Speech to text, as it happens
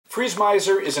Freeze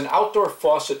Miser is an outdoor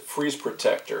faucet freeze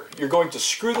protector. You're going to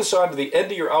screw this onto the end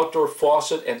of your outdoor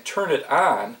faucet and turn it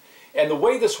on. And the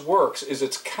way this works is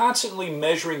it's constantly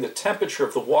measuring the temperature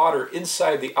of the water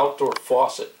inside the outdoor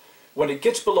faucet. When it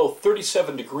gets below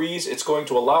 37 degrees, it's going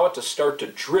to allow it to start to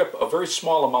drip a very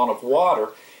small amount of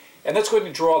water, and that's going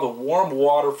to draw the warm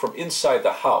water from inside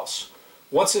the house.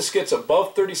 Once this gets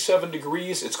above 37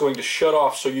 degrees, it's going to shut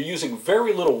off, so you're using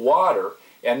very little water,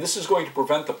 and this is going to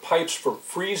prevent the pipes from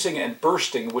freezing and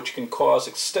bursting, which can cause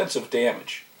extensive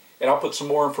damage. And I'll put some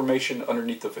more information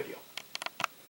underneath the video.